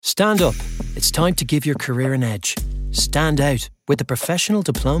Stand up. It's time to give your career an edge. Stand out with a professional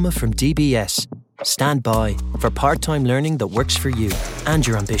diploma from DBS. Stand by for part-time learning that works for you and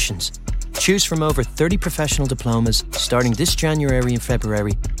your ambitions. Choose from over 30 professional diplomas starting this January and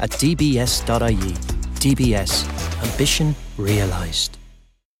February at dbs.ie. DBS. Ambition realised.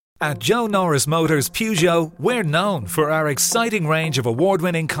 At Joe Norris Motors Peugeot, we're known for our exciting range of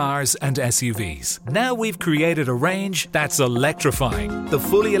award-winning cars and SUVs. Now we've created a range that's electrifying. The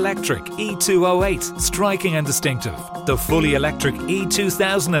fully electric E208, striking and distinctive. The fully electric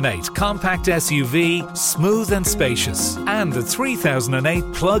E2008 compact SUV, smooth and spacious. And the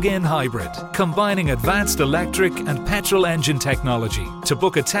 3008 plug-in hybrid, combining advanced electric and petrol engine technology. To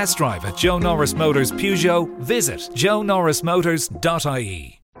book a test drive at Joe Norris Motors Peugeot, visit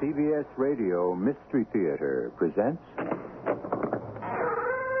joenorrismotors.ie. CBS Radio Mystery Theater presents...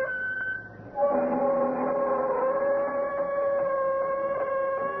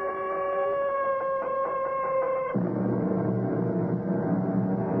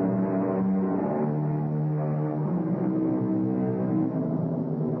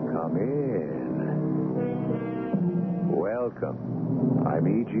 Come in. Welcome. I'm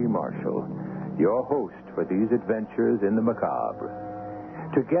E.G. Marshall, your host for these adventures in the macabre.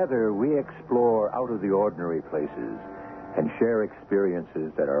 Together, we explore out-of-the-ordinary places and share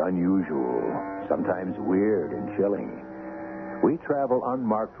experiences that are unusual, sometimes weird and chilling. We travel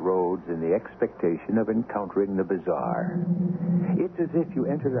unmarked roads in the expectation of encountering the bizarre. It's as if you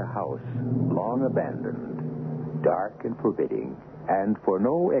entered a house long abandoned, dark and forbidding, and for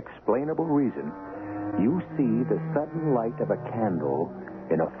no explainable reason, you see the sudden light of a candle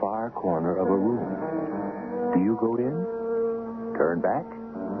in a far corner of a room. Do you go in? Turn back?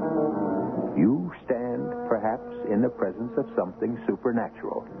 You stand, perhaps, in the presence of something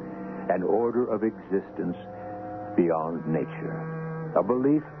supernatural, an order of existence beyond nature. A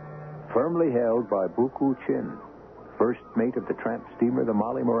belief firmly held by Buku Chin, first mate of the tramp steamer the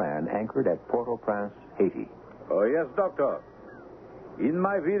Molly Moran, anchored at Port-au-Prince, Haiti. Oh, yes, Doctor. In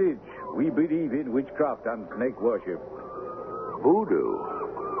my village, we believe in witchcraft and snake worship. Voodoo.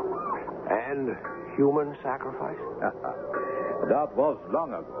 And human sacrifice? That was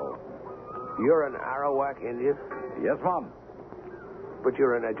long ago. You're an Arawak Indian? Yes, ma'am. But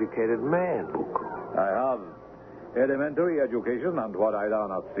you're an educated man, Buku. I have elementary education and what I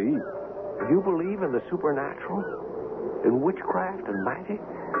learned at sea. You believe in the supernatural? In witchcraft and magic?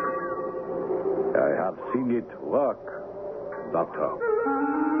 I have seen it work, Doctor.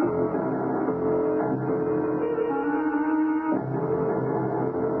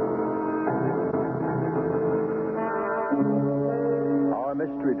 Our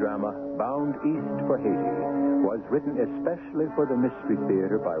mystery drama, Bound East for Haiti, was written especially for the Mystery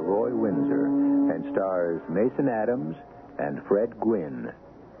Theater by Roy Windsor and stars Mason Adams and Fred Gwynn.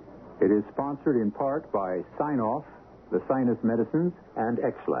 It is sponsored in part by Sign-Off, the Sinus Medicines, and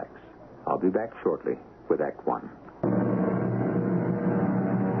X-Lax. I'll be back shortly with Act One.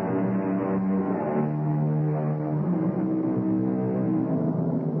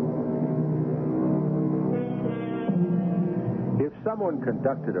 If someone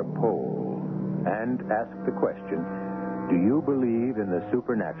conducted a poll and asked the question, do you believe in the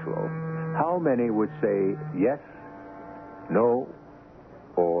supernatural? How many would say yes, no,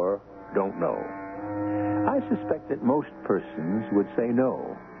 or don't know? I suspect that most persons would say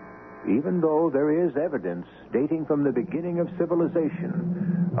no, even though there is evidence dating from the beginning of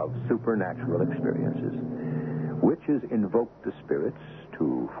civilization of supernatural experiences. Witches invoked the spirits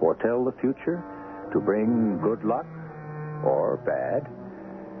to foretell the future, to bring good luck or bad.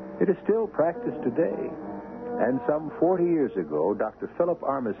 It is still practiced today. And some 40 years ago, Dr. Philip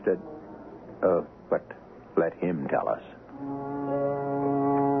Armistead... but let him tell us.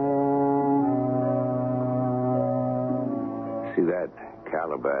 See that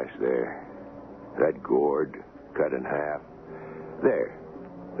calabash there? That gourd cut in half? There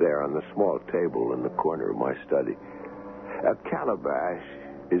on the small table in the corner of my study. A calabash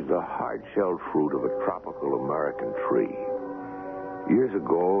is the hard-shelled fruit of a tropical American tree. Years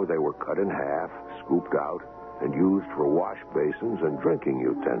ago, they were cut in half, scooped out, and used for wash basins and drinking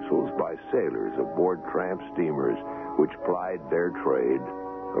utensils by sailors aboard tramp steamers which plied their trade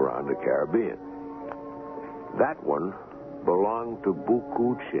around the Caribbean. That one belonged to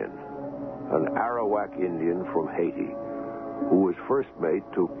Buku Chin, an Arawak Indian from Haiti, who was first mate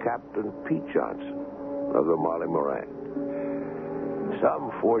to Captain Pete Johnson of the Molly Moran.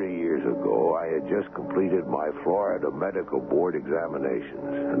 Some 40 years ago, I had just completed my Florida Medical Board examinations,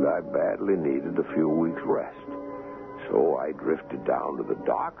 and I badly needed a few weeks' rest. So I drifted down to the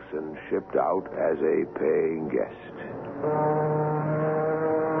docks and shipped out as a paying guest.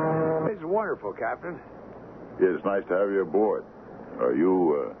 wonderful, Captain. It's nice to have you aboard. Are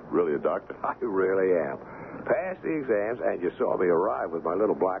you really a doctor? I really am. Passed the exams, and you saw me arrive with my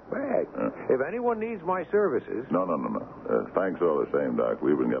little black bag. If anyone needs my services... No. Thanks all the same, Doc.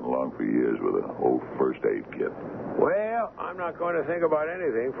 We've been getting along for years with an old first aid kit. Well, I'm not going to think about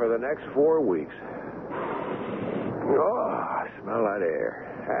anything for the next 4 weeks. Oh, I smell that air.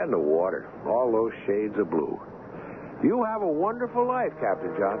 And the water. All those shades of blue. You have a wonderful life,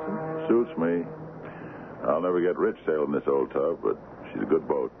 Captain Johnson. Suits me. I'll never get rich sailing this old tub, but she's a good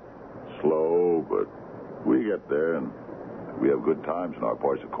boat. Slow, but we get there, and we have good times in our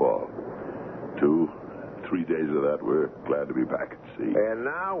ports of call. 2-3 days of that, we're glad to be back at sea. And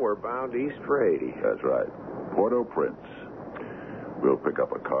now we're bound east for Haiti. That's right. Port-au-Prince. We'll pick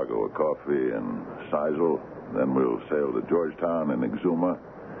up a cargo of coffee in Sizell, then we'll sail to Georgetown and Exuma,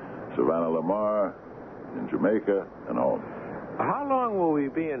 Savannah Lamar, in Jamaica, and home. How long will we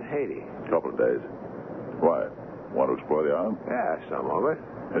be in Haiti? A couple of days. Why? Want to explore the island? Yeah, some of it.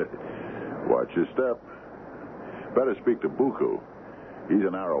 Watch your step. Better speak to Buku. He's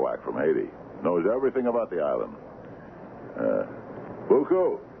an Arawak from Haiti. Knows everything about the island.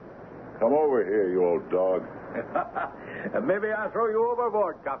 Buku, come over here, you old dog. Maybe I'll throw you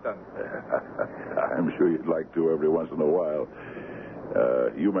overboard, Captain. I'm sure you'd like to every once in a while.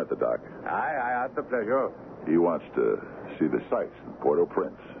 You met the doc. I had the pleasure. He wants to see the sights in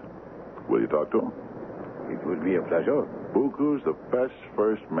Port-au-Prince. Will you talk to him? It would be a pleasure. Buku's the best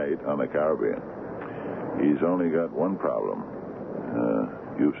first mate on the Caribbean. He's only got one problem.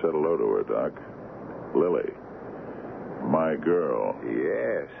 You've said hello to her, Doc. Lily. My girl.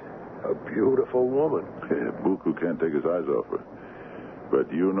 Yes. A beautiful woman. Buku can't take his eyes off her.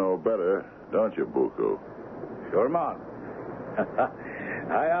 But you know better, don't you, Buku? Sure, man.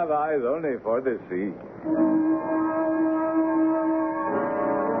 I have eyes only for the sea.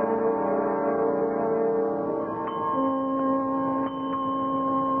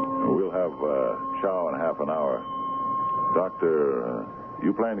 We'll have chow in half an hour. Doctor,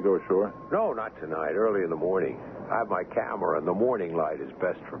 you plan to go ashore? No, not tonight. Early in the morning. I have my camera, and the morning light is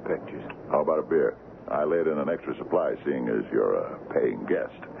best for pictures. How about a beer? I laid in an extra supply, seeing as you're a paying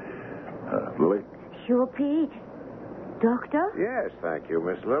guest. Lily? Sure, Pete. Doctor? Yes, thank you,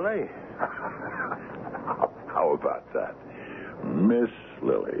 Miss Lily. How about that? Miss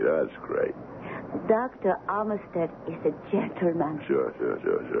Lily, that's great. Dr. Armistead is a gentleman. Sure.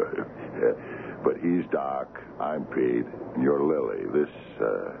 Yeah. But he's Doc, I'm Pete, and you're Lily. This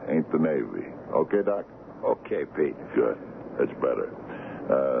ain't the Navy. Okay, Doc? Okay, Pete. Good. That's better.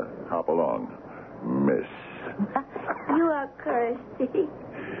 Hop along, Miss. You are cursy.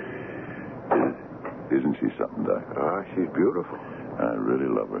 Isn't she something, Doc? She's beautiful. I really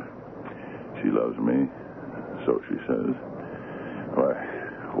love her. She loves me, so she says.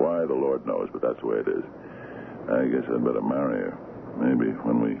 Why, the Lord knows, but that's the way it is. I guess I'd better marry her. Maybe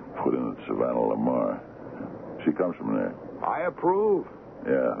when we put in at Savannah Lamar. She comes from there. I approve.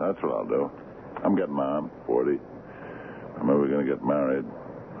 Yeah, that's what I'll do. I'm getting on, 40. I'm ever going to get married.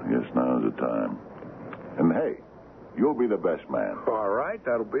 I guess now's the time. And hey, you'll be the best man. All right,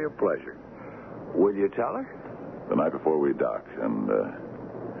 that'll be a pleasure. Will you tell her? The night before we dock, and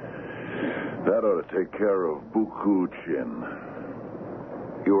that ought to take care of Buku Chin.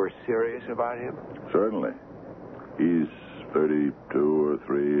 You were serious about him? Certainly. He's 32 or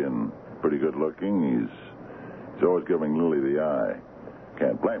 3 and pretty good looking. He's always giving Lily the eye.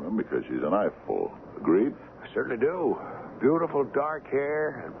 Can't blame him because she's an eyeful. Agreed? I certainly do. Beautiful dark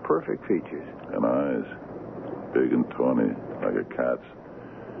hair and perfect features. And eyes. Big and tawny, like a cat's.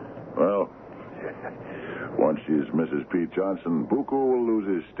 Well, once she's Mrs. Pete Johnson, Buku will lose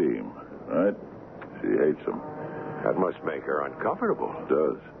his steam, right? She hates him. That must make her uncomfortable. It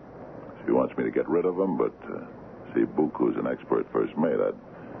does. She wants me to get rid of him, but see, Buku's an expert first mate.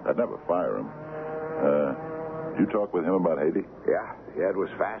 I'd never fire him. You talk with him about Haiti? Yeah, it was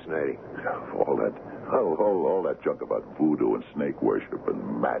fascinating. All that junk about voodoo and snake worship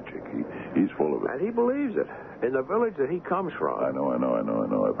and magic. He's full of it. And he believes it. In the village that he comes from. I know.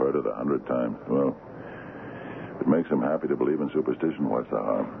 I've heard it 100 times. Well, it makes him happy to believe in superstition. What's the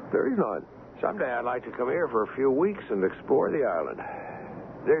harm? There is none. Someday I'd like to come here for a few weeks and explore the island.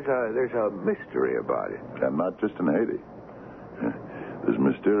 There's a mystery about it. And not just in Haiti. There's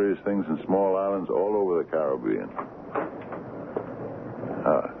mysterious things in small islands all over the Caribbean.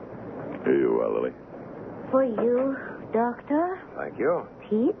 Here you are, Lily. For you, Doctor? Thank you.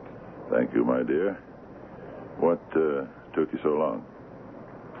 Pete? Thank you, my dear. What took you so long?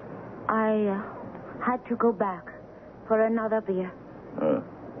 I had to go back for another beer.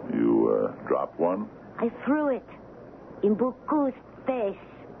 You dropped one? I threw it in Buku's face.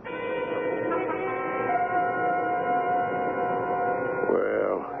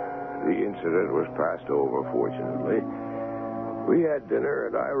 incident was passed over, fortunately. We had dinner,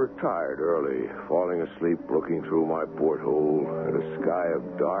 and I retired early, falling asleep looking through my porthole at a sky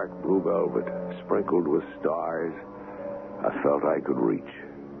of dark blue velvet, sprinkled with stars I felt I could reach.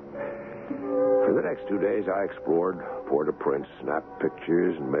 For the next 2 days, I explored Port-au-Prince, snapped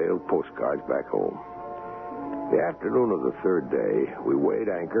pictures, and mailed postcards back home. The afternoon of the third day, we weighed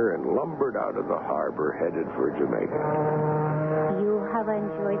anchor and lumbered out of the harbor, headed for Jamaica. You have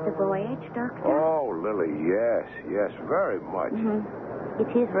enjoyed the voyage, Doctor? Oh, Lily, yes, very much. Mm-hmm. It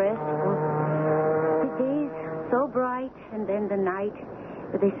is restful. The days so bright, and then the night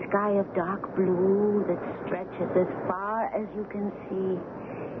with a sky of dark blue that stretches as far as you can see.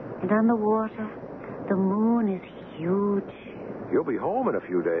 And on the water, the moon is huge. You'll be home in a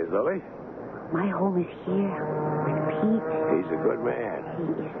few days, Lily. My home is here with Pete. He's a good man. He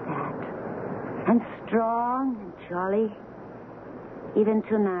is that. And strong and jolly. Even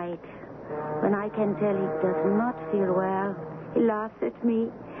tonight, when I can tell he does not feel well, he laughs at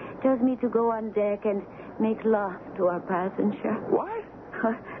me, tells me to go on deck and make love to our passenger. What?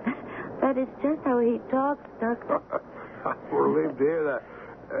 That is just how he talks, Doctor. I'm relieved to hear that.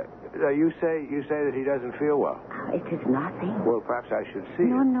 You say that he doesn't feel well. It is nothing. Well, perhaps I should see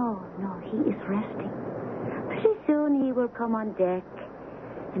him. No. He is resting. Pretty soon he will come on deck,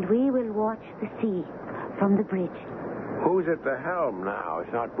 and we will watch the sea from the bridge. Who's at the helm now?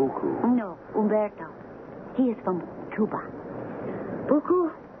 It's not Buku. No, Umberto. He is from Cuba.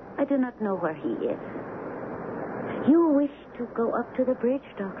 Buku, I do not know where he is. You wish to go up to the bridge,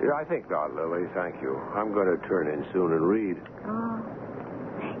 Doctor? Yeah, I think not, Lily. Thank you. I'm going to turn in soon and read. Oh.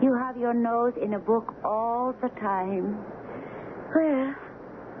 You have your nose in a book all the time. Well,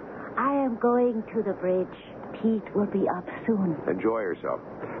 I am going to the bridge. Pete will be up soon. Enjoy yourself.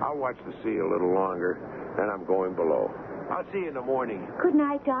 I'll watch the sea a little longer, then I'm going below. I'll see you in the morning. Good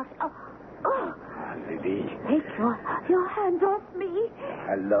night, Doctor. Oh. Lily. Take your hands off me.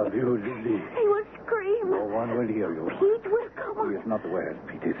 I love you, Lily. He will scream. No one will hear you. Pete will come He on. is not well.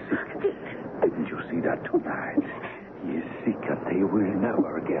 Pete is sick. Didn't you see that tonight? He is sick and he will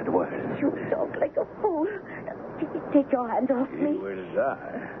never get well. You talk like a fool. Take your hands off He me. will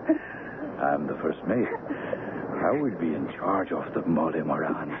die. I'm the first mate. I will be in charge of the Mole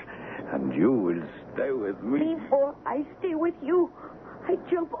Moran, and you will stay with me. Before I stay with you, I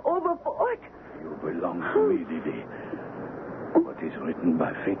jump overboard. You belong to me, Lily. What is written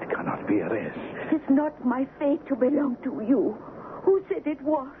by fate cannot be erased. It is not my fate to belong to you. Who said it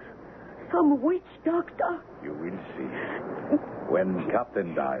was? Some witch doctor? You will see. When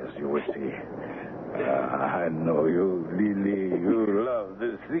Captain dies, you will see. I know you, Lily. You love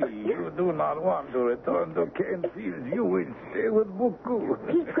the sea. You do not want to return to Canfield. You will stay with Buku.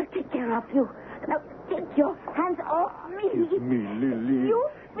 He will take care of you. Now, take your hands off me. Kiss me, Lily. You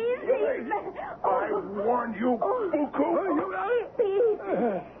filthy man. I warned you, Buku.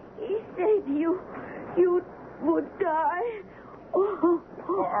 Pete, he said you would die. Oh,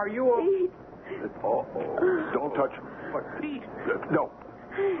 Are you Pete. Don't touch him. But Pete. No.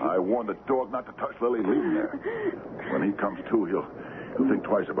 I warned the dog not to touch Lily. Leave him there. When he comes to, he'll think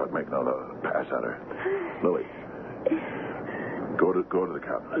twice about making another pass at her. Lily, go to the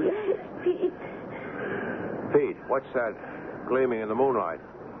cabin. Yes, Pete. Pete, what's that gleaming in the moonlight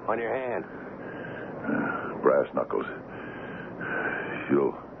on your hand? Brass knuckles.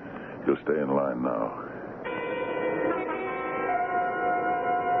 You'll stay in line now.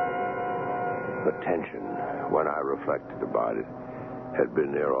 The tension, when I reflected about it, had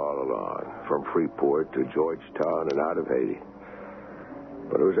been there all along, from Freeport to Georgetown and out of Haiti.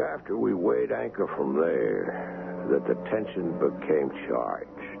 But it was after we weighed anchor from there that the tension became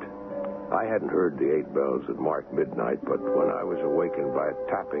charged. I hadn't heard the 8 bells that marked midnight, but when I was awakened by a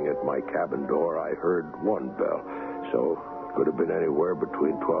tapping at my cabin door, I heard 1 bell. So it could have been anywhere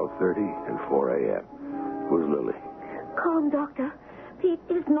between 12:30 and 4 a.m. It was Lily. Calm, Doctor. Pete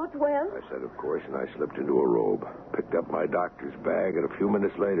is not well. I said, of course, and I slipped into a robe, picked up my doctor's bag, and a few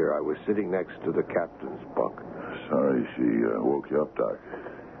minutes later, I was sitting next to the captain's bunk. Sorry she woke you up, Doc.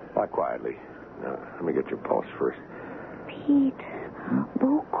 Lie quietly. Now, let me get your pulse first. Pete,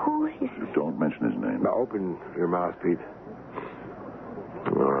 Buku is... Don't mention his name. Now, open your mouth, Pete.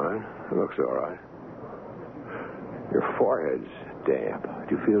 All right. It looks all right. Your forehead's damp.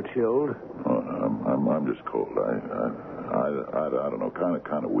 Do you feel chilled? Oh, I'm just cold. I don't know,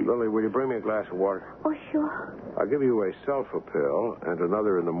 kind of weak. Lily, will you bring me a glass of water? Oh, sure. I'll give you a sulfa pill and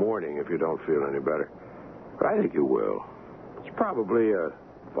another in the morning if you don't feel any better. But I think you will. It's probably a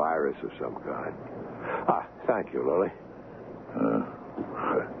virus of some kind. Thank you, Lily.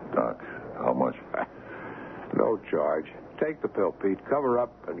 Doc, how much? No no charge. Take the pill, Pete. Cover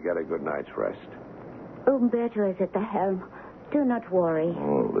up and get a good night's rest. Umberto is at the helm. Do not worry.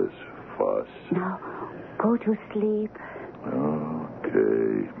 All this fuss. Now, go to sleep.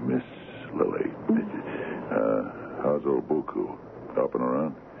 Okay, Miss Lily. How's old Buku? Up and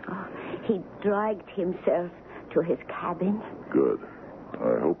around? Oh, he dragged himself to his cabin. Good.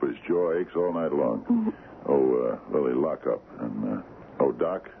 I hope his jaw aches all night long. Lily, lock up. And,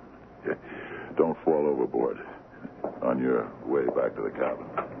 Doc, don't fall overboard on your way back to the cabin.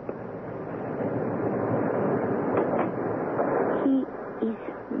 He is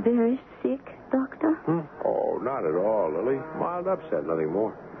very sick, Doctor. Oh, not at all, Lily. Mild upset, nothing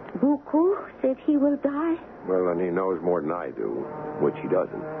more. Buku said he will die. Well, then he knows more than I do, which he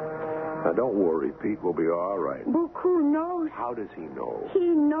doesn't. Now, don't worry, Pete. We'll be all right. Buku knows. How does he know? He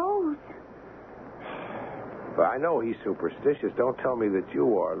knows. But I know he's superstitious. Don't tell me that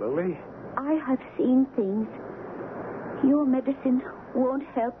you are, Lily. I have seen things. Your medicine won't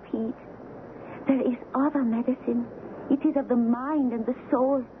help Pete. There is other medicine. It is of the mind and the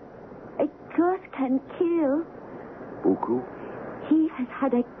soul. A curse can kill. Buku? He has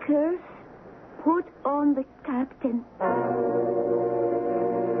had a curse put on the captain.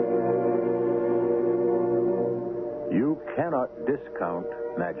 You cannot discount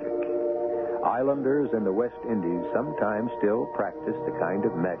magic. Islanders in the West Indies sometimes still practice the kind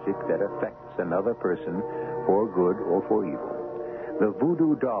of magic that affects another person for good or for evil. The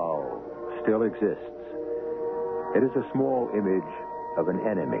voodoo doll still exists. It is a small image of an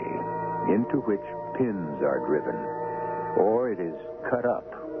enemy into which pins are driven, or it is cut up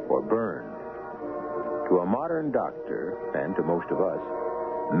or burned. To a modern doctor, and to most of us,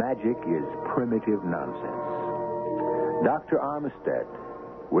 magic is primitive nonsense. Dr. Armistead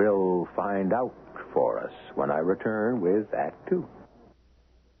will find out for us when I return with Act 2.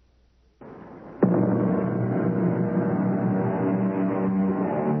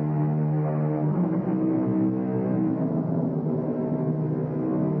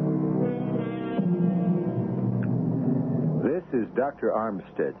 This is Dr.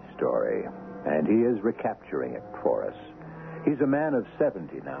 Armstead's story, and he is recapturing it for us. He's a man of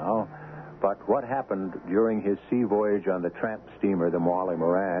 70 now, but what happened during his sea voyage on the tramp steamer, the Moali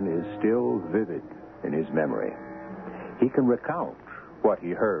Moran, is still vivid in his memory. He can recount what he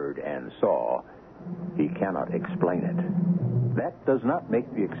heard and saw. He cannot explain it. That does not make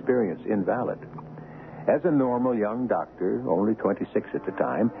the experience invalid. As a normal young doctor, only 26 at the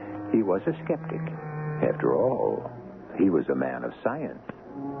time, he was a skeptic. After all, he was a man of science.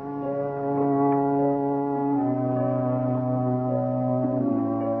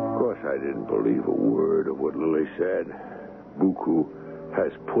 I didn't believe a word of what Lily said. Buku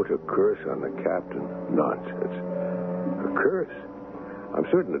has put a curse on the captain. Nonsense. A curse? I'm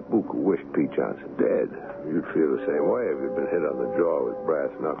certain that Buku wished Pete Johnson dead. You'd feel the same way if you'd been hit on the jaw with brass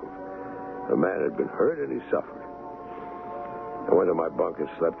knuckles. The man had been hurt and he suffered. I went to my bunk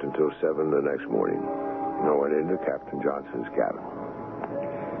and slept until 7 the next morning. I went into Captain Johnson's cabin.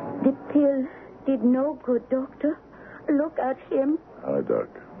 The pill did no good, Doctor. Look at him. Hi, Doc.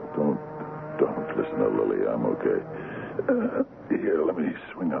 Don't listen to Lily. I'm okay. Here, let me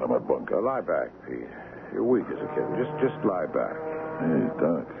swing out of my bunk. Lie back, Pete. You're weak as a kitten. Just lie back. Hey,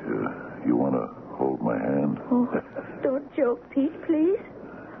 Doc, you want to hold my hand? Oh, don't joke, Pete, please.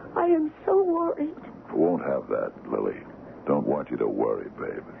 I am so worried. Won't have that, Lily. Don't want you to worry,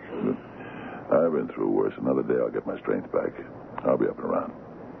 babe. I've been through worse. Another day I'll get my strength back. I'll be up and around.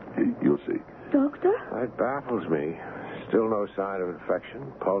 You'll see. Doctor? That baffles me. Still no sign of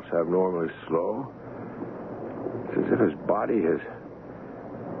infection. Pulse abnormally slow. It's as if his body has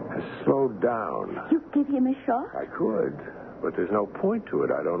slowed down. You give him a shot? I could, but there's no point to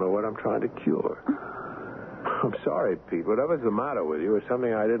it. I don't know what I'm trying to cure. I'm sorry, Pete. Whatever's the matter with you is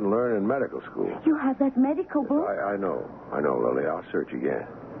something I didn't learn in medical school. You have that medical book? I know, Lily. I'll search again.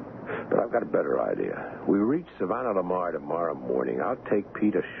 But I've got a better idea. We reach Savannah Lamar tomorrow morning. I'll take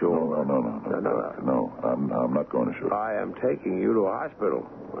Pete ashore. No, I'm not going ashore. I am taking you to a hospital.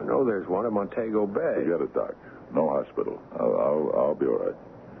 I know there's one at Montego Bay. Forget it, Doc. No hospital. I'll be all right.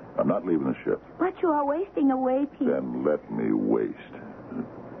 I'm not leaving the ship. But you are wasting away, Pete. Then let me waste.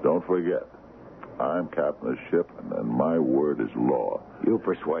 Don't forget, I'm captain of the ship, and my word is law. You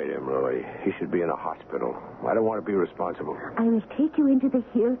persuade him, Lily. He should be in a hospital. I don't want to be responsible. I will take you into the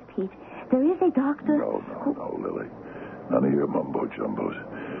hills, Pete. There is a doctor. No, Lily. None of your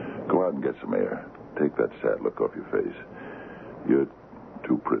mumbo-jumbos. Go out and get some air. Take that sad look off your face. You're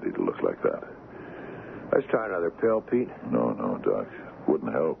too pretty to look like that. Let's try another pill, Pete. No, Doc.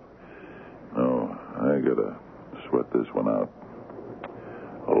 Wouldn't help. No, I gotta sweat this one out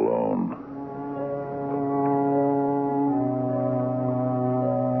alone.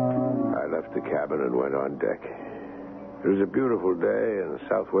 cabin and went on deck. It was a beautiful day, and the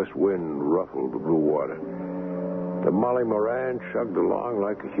southwest wind ruffled the blue water. The Molly Moran chugged along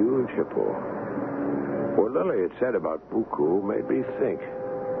like a huge hippo. What Lily had said about Buku made me think.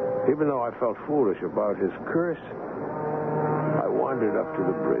 Even though I felt foolish about his curse, I wandered up to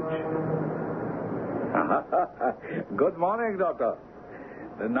the bridge. Good morning, Doctor.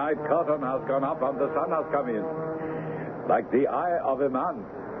 The night curtain has gone up and the sun has come in. Like the eye of a man.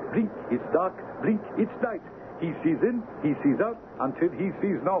 Blink, it's dark. Blink, it's night. He sees in, he sees out, until he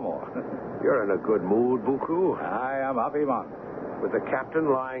sees no more. You're in a good mood, Buku. I am happy, man. With the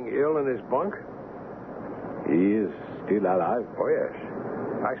captain lying ill in his bunk? He is still alive. Oh, yes.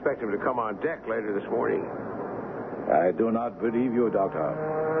 I expect him to come on deck later this morning. I do not believe you, Doctor.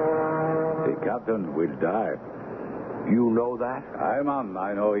 The captain will die. You know that? I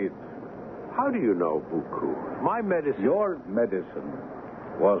know it. How do you know, Buku? My medicine... Your medicine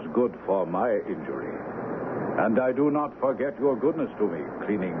was good for my injury. And I do not forget your goodness to me,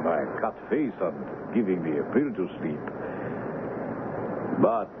 cleaning my cut face and giving me a pill to sleep.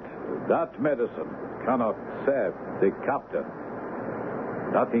 But that medicine cannot save the captain.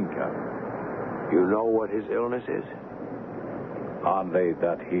 Nothing can. You know what his illness is? Only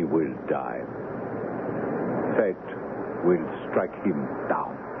that he will die. Fate will strike him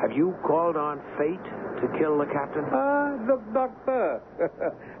down. Have you called on fate to kill the captain? Look, Doctor.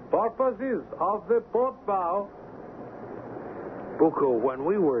 Purposes of the port bow. Buku, when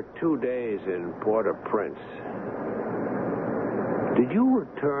we were 2 days in Port-au-Prince, did you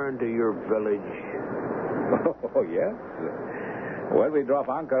return to your village? Oh, yes. When we drop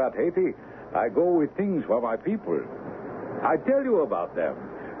anchor at Haiti, I go with things for my people. I tell you about them.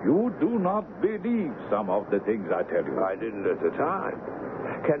 You do not believe some of the things I tell you. I didn't at the time.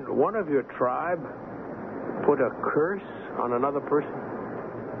 Can one of your tribe put a curse on another person?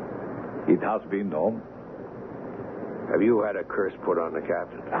 It has been known. Have you had a curse put on the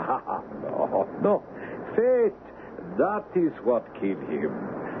captain? No. Fate, that is what killed him.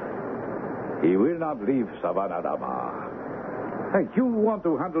 He will not leave Savannah Dama. Hey, you want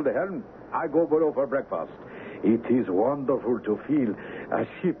to handle the helm? I go below for breakfast. It is wonderful to feel a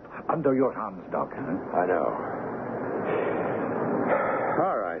ship under your hands, Doc. I know.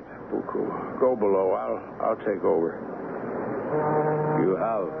 All right, Buku. Go below. I'll take over. You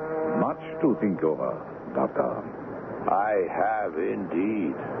have much to think over, Doctor. I have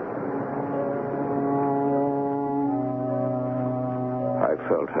indeed. I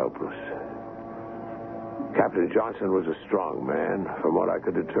felt helpless. Captain Johnson was a strong man. From what I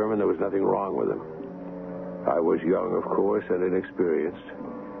could determine, there was nothing wrong with him. I was young, of course, and inexperienced.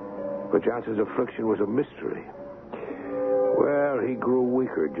 But Johnson's affliction was a mystery. Well, he grew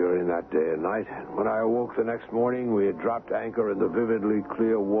weaker during that day and night. When I awoke the next morning, we had dropped anchor in the vividly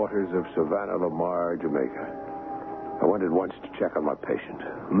clear waters of Savannah, Lamar, Jamaica. I went at once to check on my patient.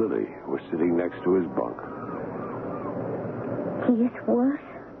 Lily was sitting next to his bunk. He is worse,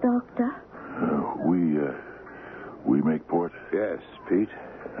 Doctor. We make port? Yes, Pete.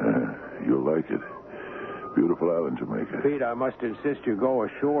 You'll like it. Beautiful island, Jamaica. Pete, I must insist you go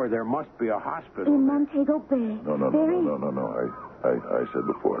ashore. There must be a hospital. In Montego Bay. No. I said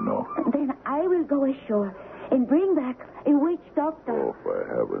before, no. Then I will go ashore and bring back a witch doctor. Oh, for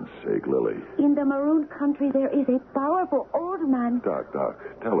heaven's sake, Lily. In the Maroon country, there is a powerful old man. Doc,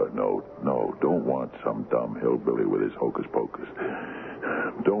 tell her no. Don't want some dumb hillbilly with his hocus pocus.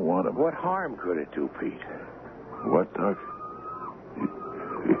 Don't want him. What harm could it do, Pete? What, Doc?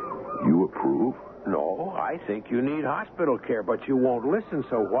 You approve? No, I think you need hospital care, but you won't listen,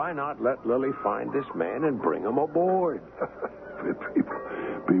 so why not let Lily find this man and bring him aboard?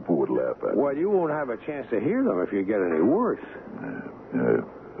 People would laugh at me. Well, you won't have a chance to hear them if you get any worse.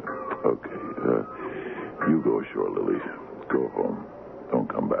 Okay. You go ashore, Lily. Go home. Don't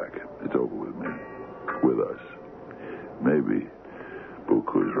come back. It's over with me. With us. Maybe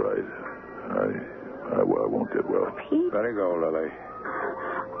Buku's right. I won't get well. Pete? Let her go, Lily.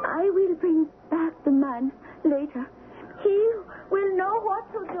 I will bring back the man later. He will know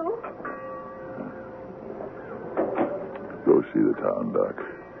what to do. Go see the town, Doc.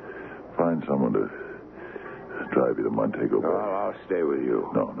 Find someone to drive you to Montego Bay. No, I'll stay with you.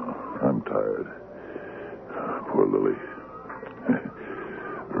 No. I'm tired. Poor Lily.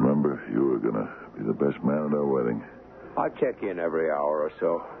 Remember, you were going to be the best man at our wedding. I'll check in every hour or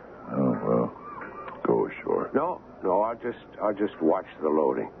so. Oh, well, go ashore. No, I'll just watch the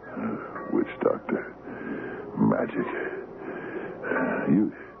loading. Witch doctor. Magic.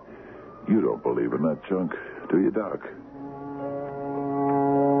 You don't believe in that junk, do you, Doc?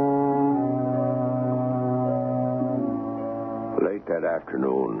 Late that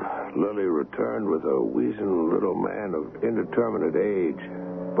afternoon, Lily returned with a weazened little man of indeterminate age,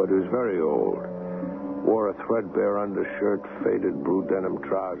 but he was very old. Wore a threadbare undershirt, faded blue denim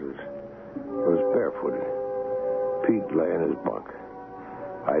trousers. Was barefooted. Pete lay in his bunk.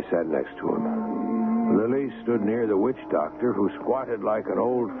 I sat next to him. Lily stood near the witch doctor, who squatted like an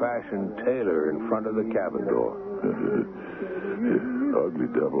old-fashioned tailor in front of the cabin door. Ugly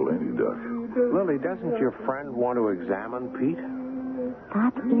devil, ain't he, Doc? Lily, doesn't your friend want to examine Pete?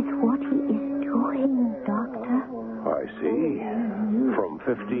 That is what he is doing, Doctor. I see. From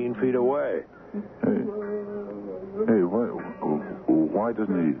 15 feet away. Hey, why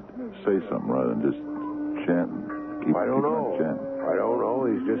doesn't he say something rather than just chanting? I don't know. I don't know.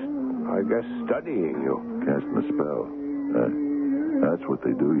 He's just, I guess, studying you. Casting a spell. That's what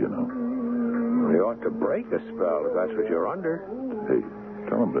they do, you know. He ought to break a spell if that's what you're under. Hey,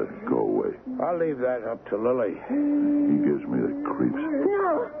 tell him to go away. I'll leave that up to Lily. He gives me the creeps.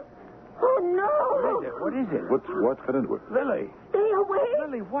 No. Oh, no. What is it? What's got into it? Lily. Stay away.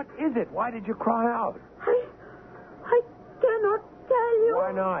 Lily, what is it? Why did you cry out? I cannot tell you.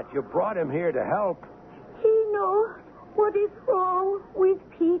 Why not? You brought him here to help. He knows what is wrong with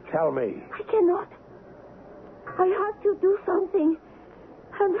Pete. Tell me. I cannot. I have to do something.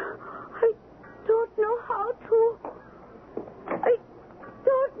 And I don't know how to. I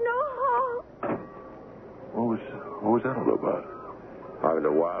don't know how. What was that all about? I have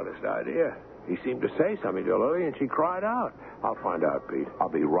the wildest idea. He seemed to say something to Lily, and she cried out. I'll find out, Pete. I'll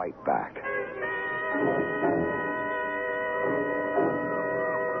be right back.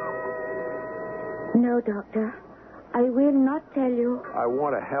 No, Doctor. I will not tell you. I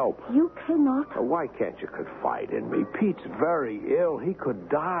want to help. You cannot. Why can't you confide in me? Pete's very ill. He could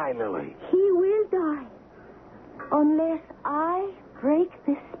die, Lily. He will die. Unless I break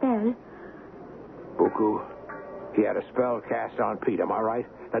this spell. Buku, he had a spell cast on Pete, am I right?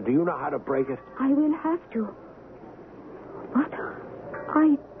 Now, do you know how to break it? I will have to. But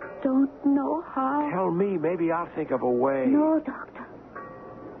I don't know how. Tell me. Maybe I'll think of a way. No, Doctor.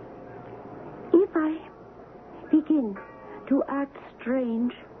 If I begin to act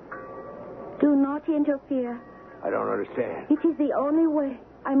strange, do not interfere. I don't understand. It is the only way.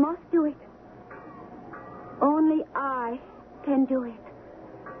 I must do it. Only I can do it.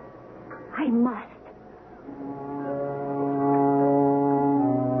 I must.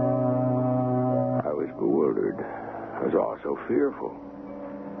 I was bewildered. I was also fearful.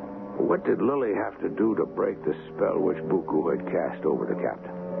 What did Lily have to do to break the spell which Buku had cast over the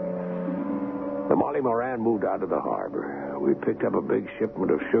captain? The Molly Moran moved out of the harbor. We picked up a big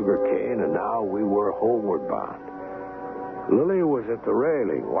shipment of sugar cane, and now we were homeward bound. Lily was at the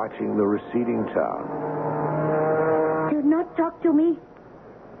railing, watching the receding town. Do not talk to me.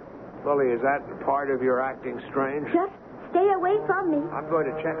 Lily, is that part of your acting strange? Just stay away from me. I'm going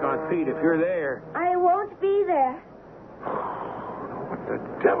to check on Pete if you're there. I won't be there. What the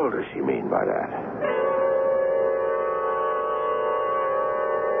devil does she mean by that?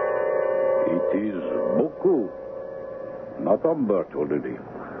 It is Buku, not Umberto, Lily.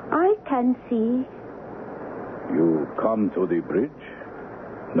 I can see. You come to the bridge,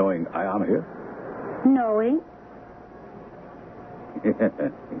 knowing I am here? Knowing.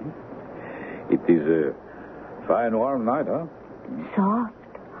 It is a fine warm night, huh? Soft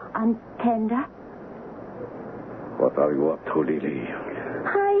and tender. What are you up to, Lily?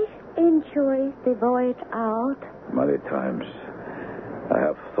 I enjoy the voyage out. Many times I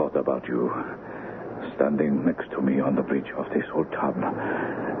have thought about you, standing next to me on the bridge of this old town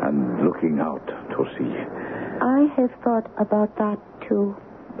and looking out to sea. I have thought about that, too.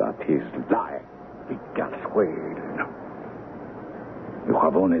 That is lie. It got swayed. You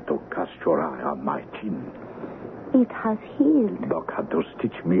have only to cast your eye on my chin. It has healed. Doc had to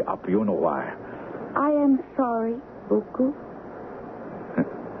stitch me up, you know why. I am sorry, Buku.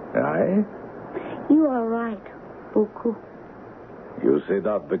 Aye? You are right, Buku. You say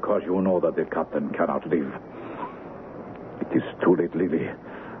that because you know that the captain cannot live. It is too late, Lily.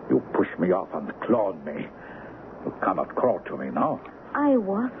 You pushed me off and clawed me. You cannot crawl to me now. I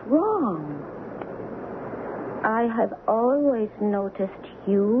was wrong. I have always noticed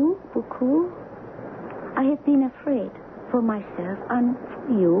you, Buku. I have been afraid for myself and for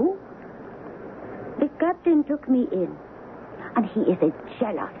you. The captain took me in, and he is a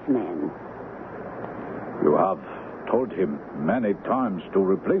jealous man. You have told him many times to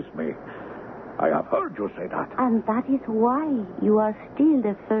replace me. I have heard you say that. And that is why you are still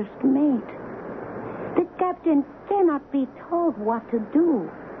the first mate. The captain cannot be told what to do.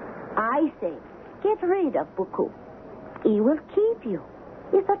 I say, get rid of Buku. He will keep you.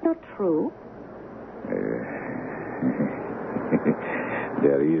 Is that not true?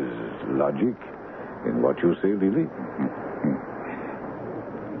 There is logic in what you say, Lily.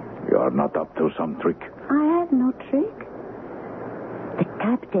 You are not up to some trick. I have no trick. The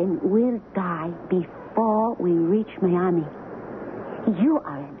captain will die before we reach Miami. You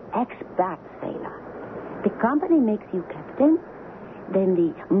are an expert sailor. The company makes you captain, then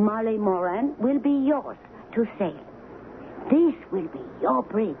the Marley Moran will be yours to sail. This will be your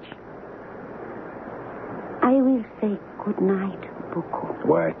bridge. I will say good night, Buku.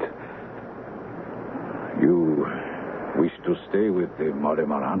 What? You wish to stay with the Marley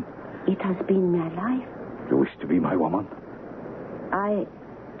Moran? It has been my life. You wish to be my woman? I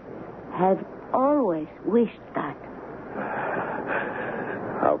have always wished that.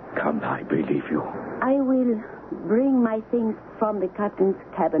 How can I believe you? I will bring my things from the captain's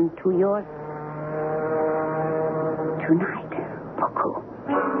cabin to yours tonight, Buku.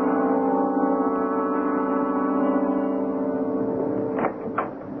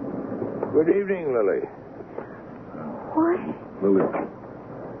 Good evening, Lily. What?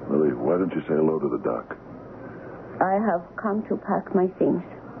 Lily, why don't you say hello to the doc? I have come to pack my things.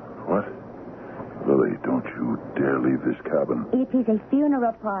 What? Lily, don't you dare leave this cabin. It is a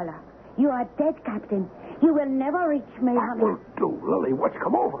funeral parlor. You are dead, Captain. You will never reach Miami. What will do, Lily? What's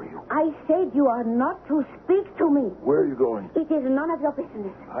come over you? I said you are not to speak to me. Where are you going? It is none of your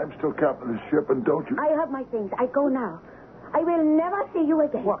business. I'm still captain of the ship, and don't you... I have my things. I go now. I will never see you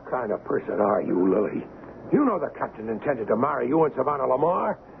again. What kind of person are you, Lily? You know the captain intended to marry you and Savannah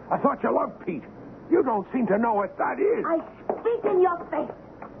Lamar. I thought you loved Pete. You don't seem to know what that is. I spit in your face.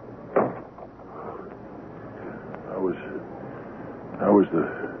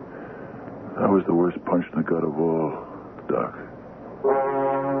 That was the worst punch in the gut of all, Doc.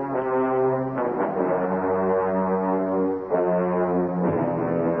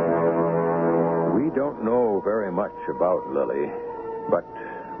 We don't know very much about Lily, but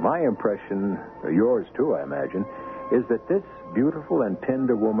my impression, yours too, I imagine, is that this beautiful and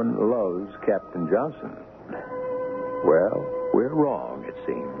tender woman loves Captain Johnson. Well, we're wrong, it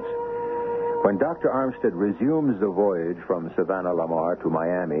seems. When Dr. Armstead resumes the voyage from Savannah Lamar to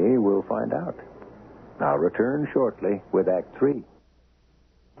Miami, we'll find out. I'll return shortly with Act 3.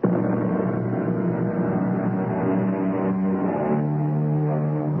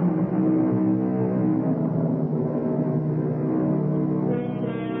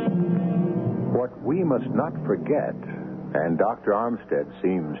 What we must not forget, and Dr. Armstead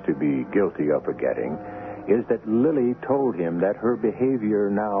seems to be guilty of forgetting, is that Lily told him that her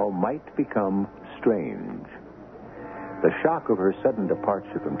behavior now might become strange. The shock of her sudden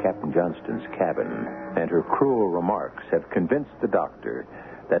departure from Captain Johnston's cabin and her cruel remarks have convinced the doctor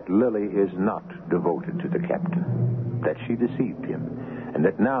that Lily is not devoted to the captain, that she deceived him, and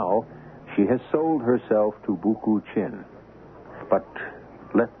that now she has sold herself to Buku Chin. But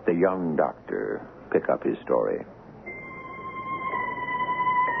let the young doctor pick up his story.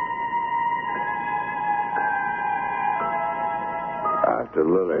 After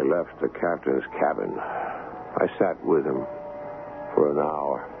Lily left the captain's cabin, I sat with him for an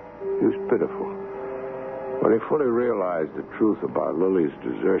hour. He was pitiful. When he fully realized the truth about Lily's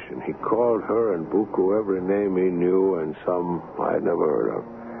desertion, he called her and Buku every name he knew and some I had never heard of.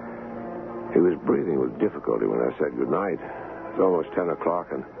 He was breathing with difficulty when I said goodnight. It was almost 10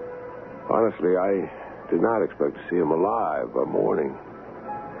 o'clock, and honestly, I did not expect to see him alive by morning.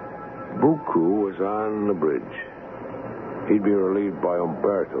 Buku was on the bridge. He'd be relieved by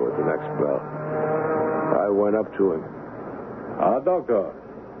Umberto at the next bell. I went up to him. Doctor.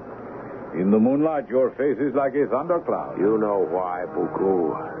 In the moonlight, your face is like a thundercloud. You know why,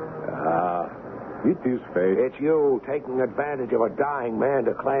 Buku. It is fate. It's you taking advantage of a dying man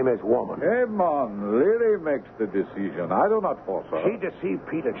to claim his woman. Hey, man, Lily makes the decision. I do not force her. She deceived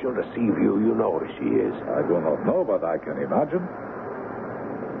Pete, and she'll deceive you. You know who she is. I do not know, but I can imagine.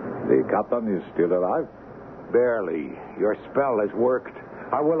 The captain is still alive? Barely. Your spell has worked.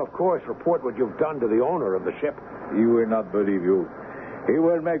 I will, of course, report what you've done to the owner of the ship. He will not believe you. He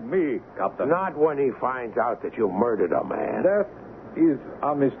will make me captain. Not when he finds out that you murdered a man. Death is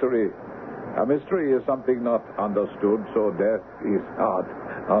a mystery. A mystery is something not understood, so death is not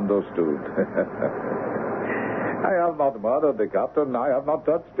understood. I have not murdered the captain. I have not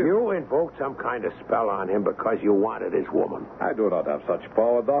touched him. You invoked some kind of spell on him because you wanted his woman. I do not have such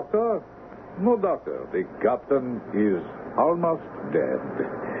power, Doctor. No, Doctor. The captain is almost dead.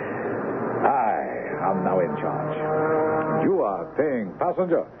 I am now in charge. You are paying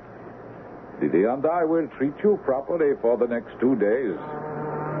passenger. Didi and I will treat you properly for the next 2 days.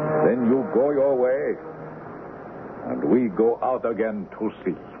 Then you go your way, and we go out again to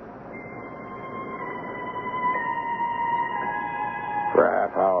sea. Right.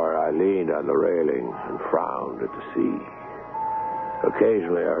 half hour, I leaned on the railing and frowned at the sea.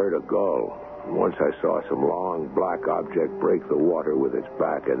 Occasionally, I heard a gull. And once I saw some long, black object break the water with its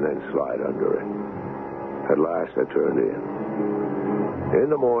back and then slide under it. At last, I turned in. In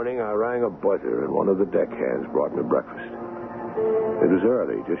the morning, I rang a buzzer, and one of the deckhands brought me breakfast. It was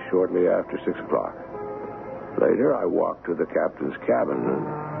early, just shortly after 6 o'clock. Later, I walked to the captain's cabin, and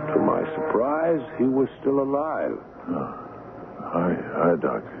to my surprise, he was still alive. Hi,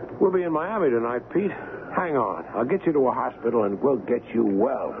 Doc. We'll be in Miami tonight, Pete. Hang on. I'll get you to a hospital, and we'll get you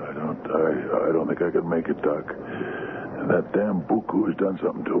well. I don't think I can make it, Doc. That damn Buku has done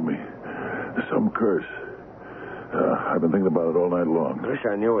something to me. Some curse. I've been thinking about it all night long. Wish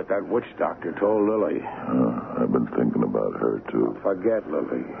I knew what that witch doctor told Lily. I've been thinking about her, too. Forget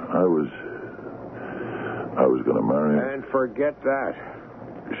Lily. I was going to marry her. And forget that.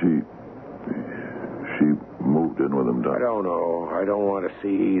 She moved in with him, Doc. I don't know. I don't want to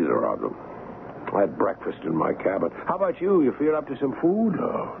see either of them. I had breakfast in my cabin. How about you? You feel up to some food?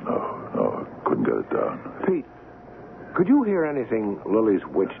 No. Couldn't get it down. Pete, could you hear anything Lily's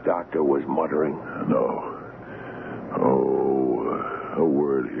witch doctor was muttering? No. Oh, a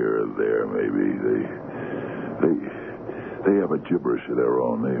word here or there, maybe. They have a gibberish of their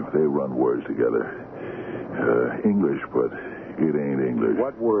own. They run words together. English, but it ain't English.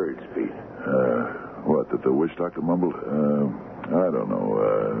 What words, Pete? What, that the witch doctor mumbled? I don't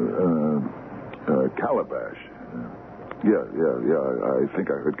know. Calabash. Yeah. I think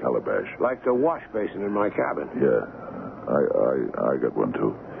I heard calabash. Like the wash basin in my cabin. Yeah. I got one,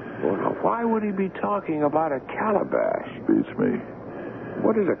 too. Well, now, why would he be talking about a calabash? Beats me.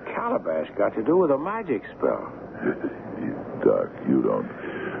 What has a calabash got to do with a magic spell? Doc, you don't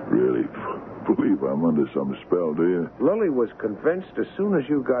really believe I'm under some spell, do you? Lily was convinced as soon as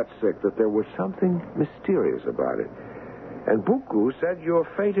you got sick that there was something mysterious about it. And Buku said you're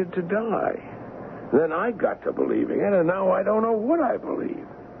fated to die. Then I got to believing it, and now I don't know what I believe.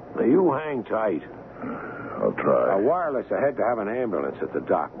 Now, you hang tight. I'll try. Wireless ahead to have an ambulance at the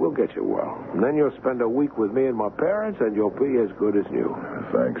dock. We'll get you well. And then you'll spend a week with me and my parents, and you'll be as good as new.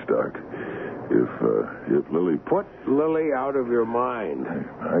 Thanks, Doc. If Lily... Put Lily out of your mind.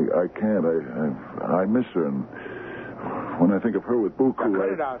 I can't. I miss her, and when I think of her with Buku... Now, cut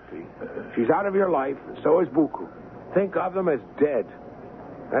it out, Pete. She's out of your life, and so is Buku. Think of them as dead.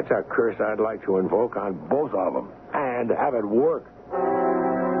 That's a curse I'd like to invoke on both of them, and have it work.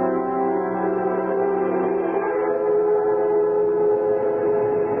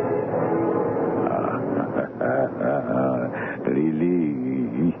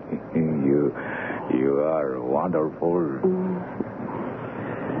 Lily, you are wonderful.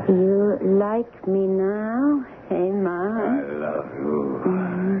 You like me now, hey, Ma? I love you.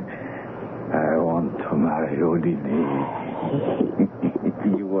 I want to marry you, Lily.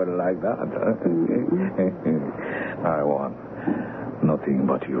 You would like that, huh? I want nothing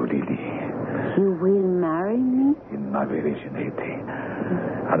but you, Lily. You will marry me? In my village in Haiti,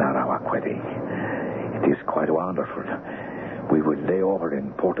 on our wedding. It is quite wonderful. We will lay over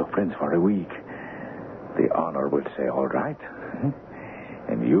in Port-au-Prince for a week. The honor will say, all right,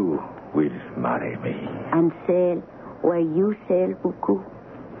 and you will marry me. And sail where you sail, Buku.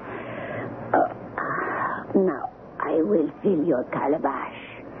 Now, I will fill your calabash.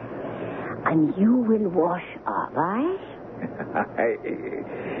 And you will wash off, eh?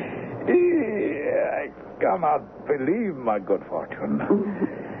 I cannot believe my good fortune.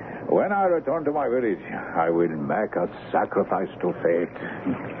 When I return to my village, I will make a sacrifice to fate.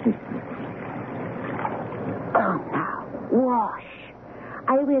 Oh, now, wash.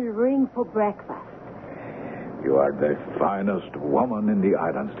 I will ring for breakfast. You are the finest woman in the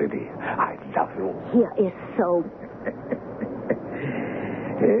islands, Lily. I love you. Here is so...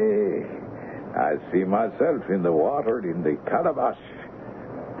 Hey, I see myself in the water in the calabash.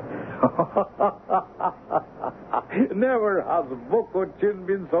 Never has Boko Chin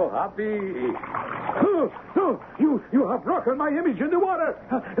been so happy. No, you have broken my image in the water.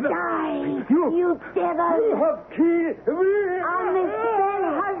 Die, you devil. You have killed me. And the spell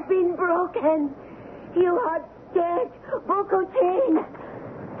has been broken. You are dead, Boko Chin.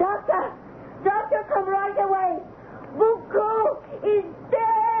 Doctor, come right away. Boko is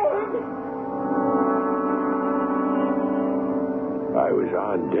dead. I was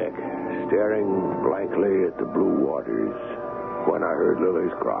on deck, staring blankly at the blue waters, when I heard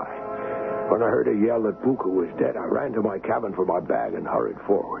Lily's cry. When I heard her yell that Buku was dead, I ran to my cabin for my bag and hurried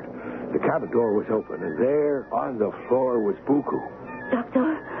forward. The cabin door was open, and there, on the floor, was Buku.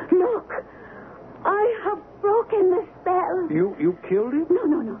 Doctor, look. I have broken the spell. You killed him?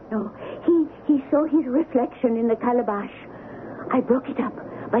 No. He saw his reflection in the calabash. I broke it up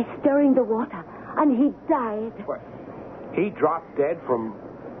by stirring the water, and he died. What? He dropped dead from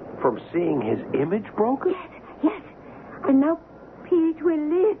seeing his image broken? Yes. And now Pete will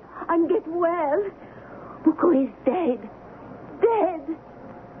live and get well. Buku is dead. Dead.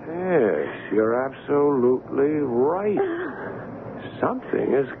 Yes, you're absolutely right.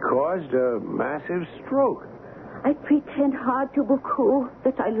 Something has caused a massive stroke. I pretend hard to Buku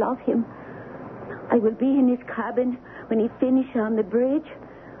that I love him. I will be in his cabin when he finishes on the bridge.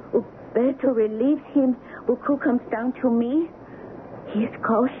 Uberto relieves him. Buku comes down to me. He is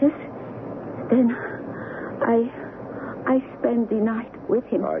cautious. Then I spend the night with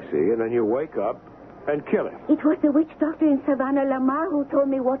him. I see, and then you wake up and kill him. It was the witch doctor in Savannah Lamar who told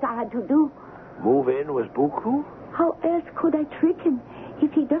me what I had to do. Move in was Buku? How else could I trick him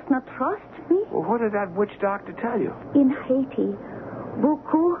if he does not trust me? Well, what did that witch doctor tell you? In Haiti,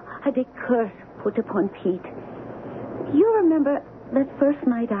 Buku had a curse put upon Pete. You remember that first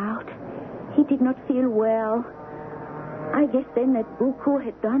night out? He did not feel well. I guess then that Buku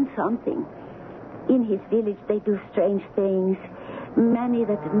had done something. In his village, they do strange things, many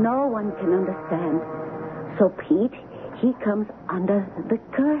that no one can understand. So Pete, he comes under the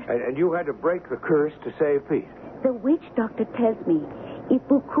curse. And you had to break the curse to save Pete? The witch doctor tells me if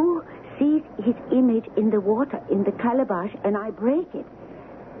Buku sees his image in the water, in the calabash, and I break it,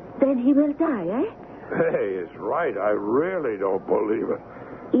 then he will die, eh? Hey, it's right. I really don't believe it.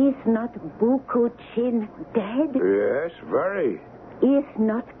 Is not Buku Chin dead? Yes, very. Is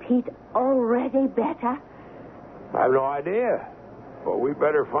not Pete already better? I have no idea. But we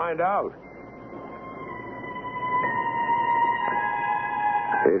better find out.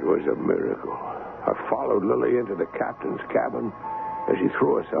 It was a miracle. I followed Lily into the captain's cabin as she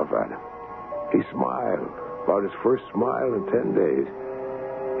threw herself at him. He smiled, about his first smile in 10 days.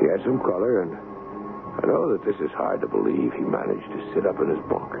 He had some color, and I know that this is hard to believe. He managed to sit up in his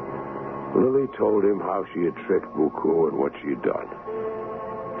bunk. Lily told him how she had tricked Buku and what she had done.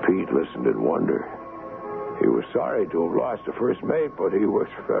 Pete listened in wonder. He was sorry to have lost a first mate, but he was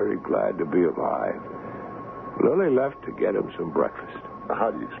very glad to be alive. Lily left to get him some breakfast.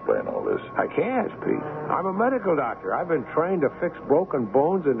 How do you explain all this? I can't, Pete. I'm a medical doctor. I've been trained to fix broken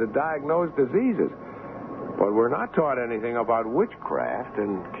bones and to diagnose diseases. But we're not taught anything about witchcraft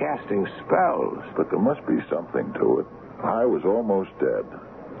and casting spells. But there must be something to it. I was almost dead.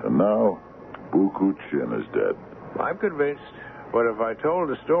 And now, Buku Chin is dead. I'm convinced. But if I told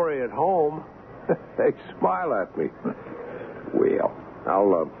the story at home, they'd smile at me. Well,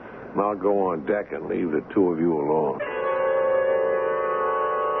 I'll go on deck and leave the two of you alone.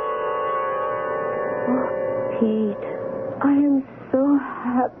 Oh, Pete, I am so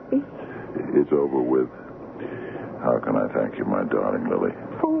happy. It's over with. How can I thank you, my darling Lily?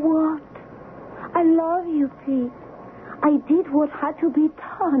 For what? I love you, Pete. I did what had to be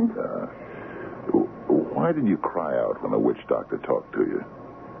done. Why did you cry out when the witch doctor talked to you?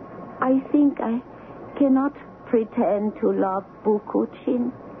 I think I cannot pretend to love Buku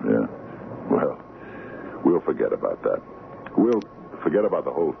Chin. Yeah. Well, we'll forget about that. We'll forget about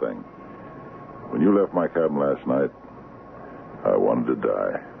the whole thing. When you left my cabin last night, I wanted to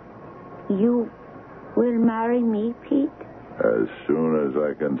die. You will marry me, Pete? As soon as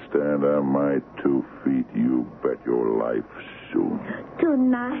I can stand on my 2 feet, you bet your life soon.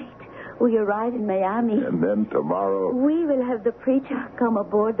 Tonight, we arrive in Miami. And then tomorrow... We will have the preacher come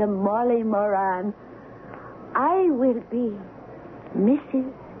aboard the Molly Moran. I will be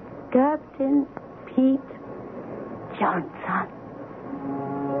Mrs. Captain Pete Johnson.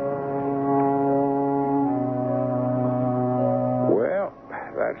 Well,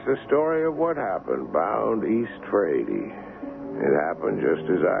 that's the story of what happened, bound east for Haiti. It happened just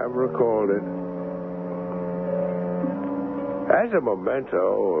as I've recalled it. As a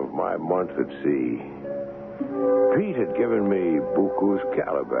memento of my month at sea, Pete had given me Buku's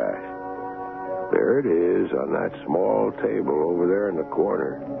calabash. There it is on that small table over there in the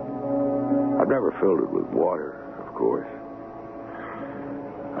corner. I've never filled it with water, of course.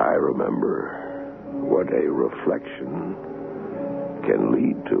 I remember what a reflection can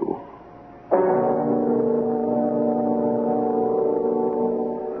lead to.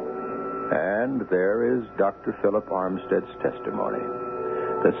 And there is Dr. Philip Armstead's testimony.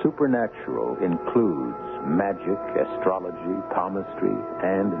 The supernatural includes magic, astrology, palmistry,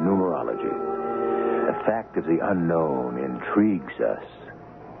 and numerology. The fact of the unknown intrigues us.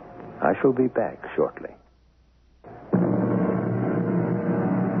 I shall be back shortly.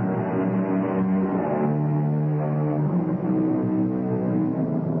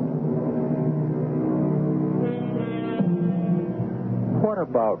 What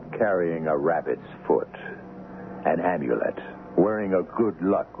about carrying a rabbit's foot, an amulet, wearing a good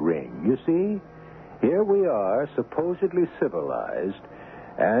luck ring. You see, here we are, supposedly civilized,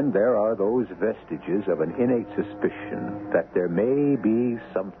 and there are those vestiges of an innate suspicion that there may be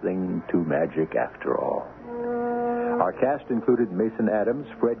something to magic after all. Our cast included Mason Adams,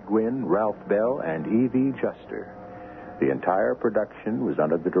 Fred Gwynn, Ralph Bell, and E.V. Juster. The entire production was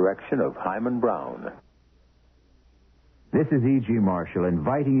under the direction of Hyman Brown. This is E.G. Marshall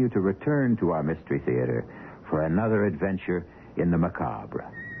inviting you to return to our Mystery Theater for another adventure in the macabre.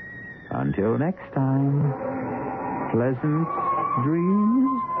 Until next time, pleasant dreams.